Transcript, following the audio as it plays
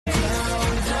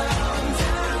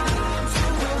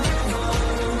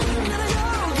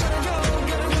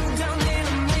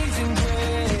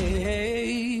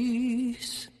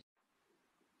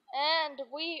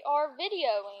are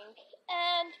videoing,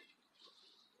 and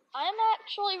I'm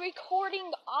actually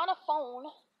recording on a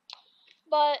phone,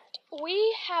 but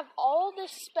we have all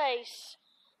this space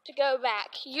to go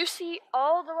back. You see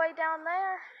all the way down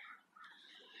there?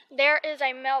 There is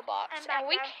a mailbox, and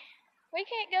we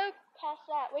can't go past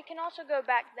that. We can also go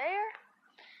back there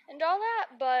and all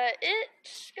that, but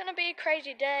it's gonna be a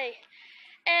crazy day.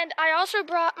 And I also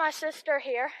brought my sister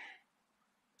here,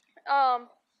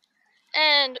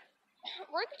 and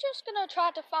we're just gonna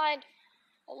try to find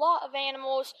a lot of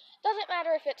animals. Doesn't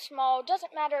matter if it's small,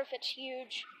 doesn't matter if it's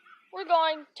huge. We're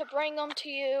going to bring them to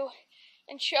you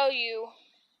and show you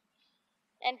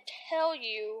and tell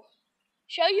you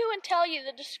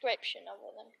the description of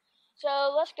them.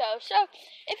 So let's go. So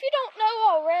if you don't know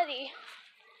already,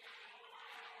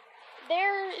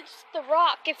 there is the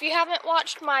rock. If you haven't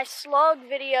watched my SLUG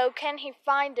video, can he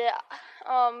find it?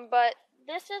 But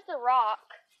this is the rock.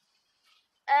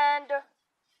 And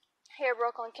here,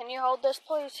 Brooklyn, can you hold this,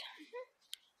 please?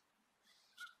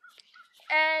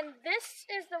 And this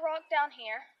is the rock down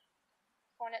here.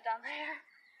 Point it down there.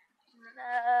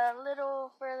 A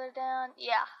little further down.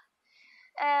 Yeah.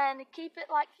 And keep it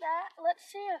like that. Let's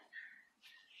see if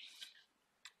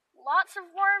lots of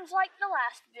worms like the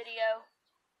last video.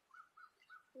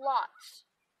 Lots.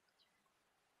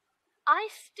 I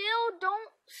still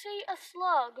don't see a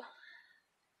slug.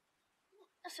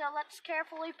 So let's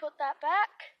carefully put that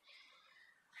back.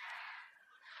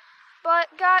 But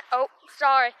oh,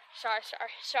 sorry.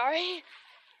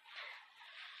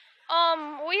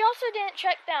 We also didn't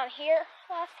check down here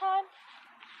last time.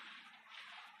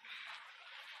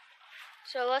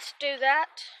 So let's do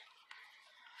that.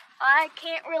 I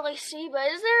can't really see,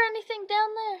 but is there anything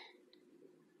down there?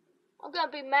 I'm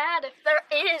gonna be mad if there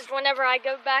is whenever I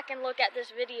go back and look at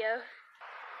this video.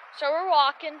 So we're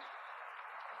walking,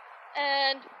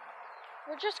 and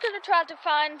we're just gonna try to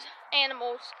find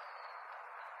animals.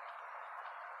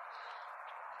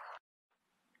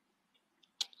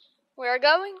 We're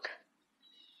going,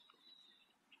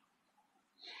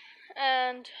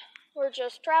 and we're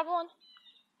just traveling.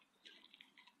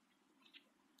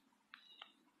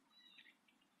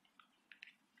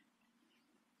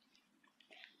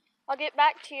 I'll get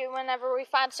back to you whenever we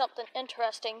find something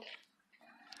interesting.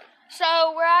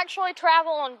 So we're actually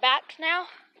traveling back now.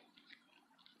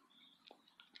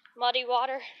 Muddy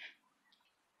water.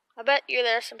 I bet you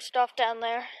there's some stuff down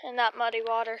there in that muddy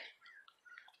water.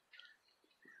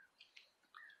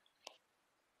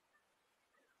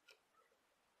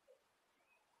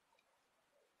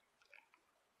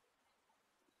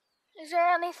 Is there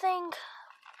anything?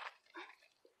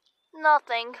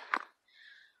 Nothing.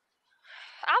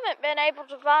 I haven't been able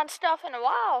to find stuff in a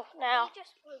while now. You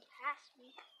just flew past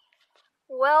me.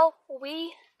 Well,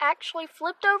 we actually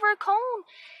flipped over a cone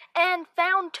and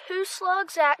found 2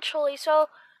 slugs actually. So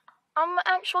I'm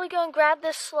actually going to grab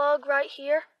this slug right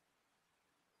here.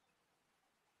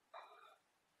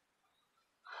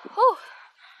 Whew.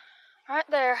 Right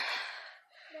there.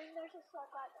 Then there's a slug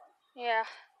right there. Yeah.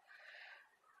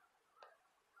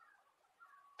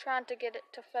 Trying to get it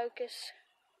to focus.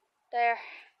 There.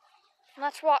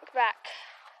 Let's walk back.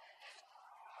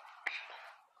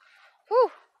 Whew.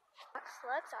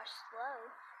 Slugs are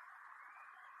slow.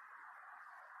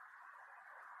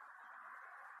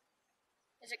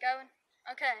 Is it going?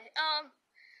 Okay.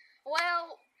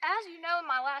 Well, as you know in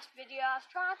my last video, I was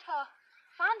trying to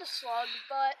find a slug,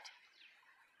 but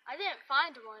I didn't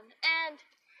find one. And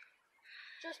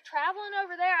just traveling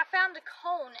over there, I found a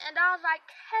cone, and I was like,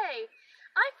 hey,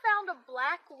 I found a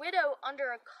black widow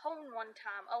under a cone one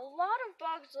time. A lot of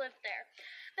bugs live there.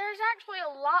 There's actually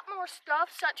a lot more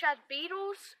stuff, such as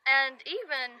beetles and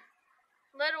even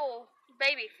little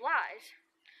baby flies.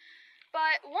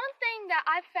 But one thing that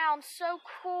I found so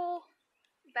cool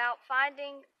about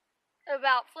flipping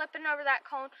over that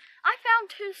cone, I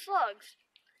found 2 slugs.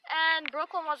 And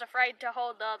Brooklyn was afraid to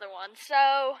hold the other one.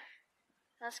 So,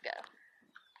 let's go.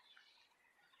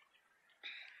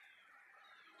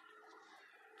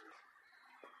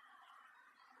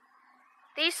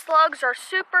 These slugs are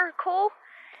super cool.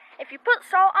 If you put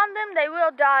salt on them, they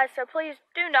will die, so please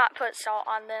do not put salt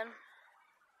on them.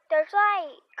 There's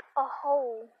like a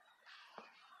hole.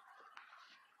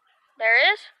 There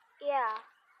is? Yeah.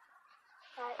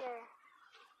 Right there.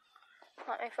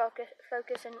 Let me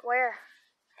focus in where?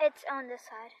 It's on this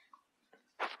side.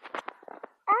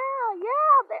 Oh,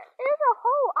 yeah, there is a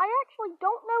hole. I actually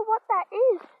don't know what that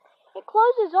is. It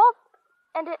closes up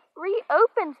and it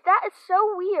reopens. That is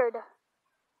so weird.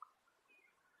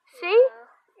 See?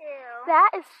 Yeah.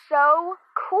 That is so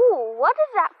cool. What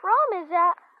is that from? Is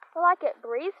that like it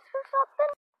breathes or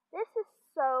something? This is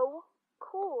so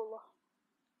cool.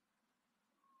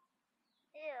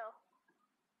 Ew.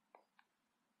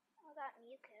 All that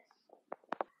mucus.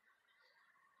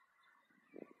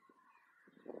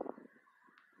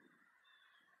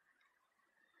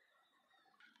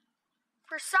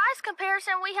 For size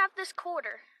comparison, we have this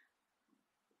quarter.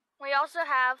 We also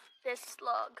have this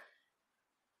slug.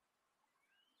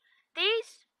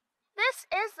 This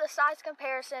is the size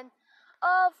comparison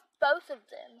of both of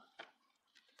them.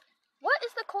 What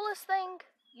is the coolest thing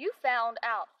you found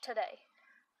out today?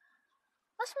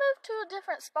 Let's move to a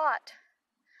different spot.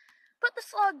 Put the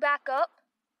slug back up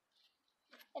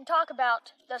and talk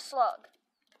about the slug.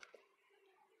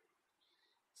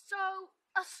 So,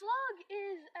 a slug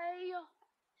is a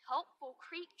helpful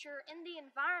creature in the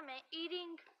environment,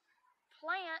 eating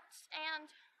plants.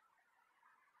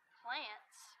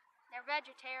 They're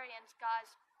vegetarians,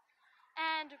 guys.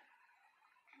 And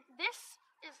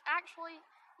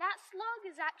that slug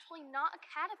is actually not a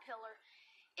caterpillar.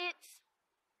 It's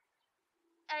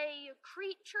a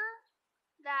creature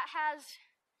that has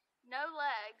no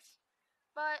legs.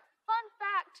 But fun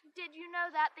fact, did you know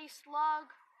that the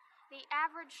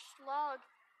average slug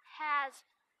has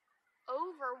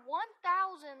over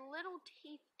 1,000 little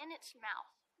teeth in its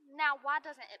mouth? Now, why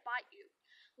doesn't it bite you?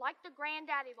 Like the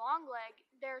granddaddy longleg,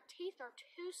 their teeth are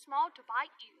too small to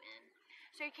bite you in,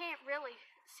 so you can't really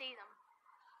see them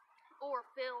or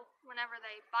feel whenever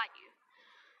they bite you.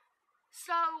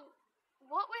 So,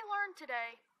 what we learned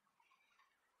today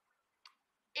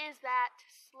is that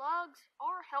slugs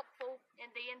are helpful in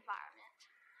the environment.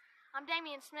 I'm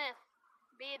Damien Smith.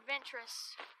 Be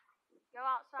adventurous. Go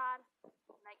outside,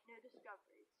 make new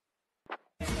discoveries.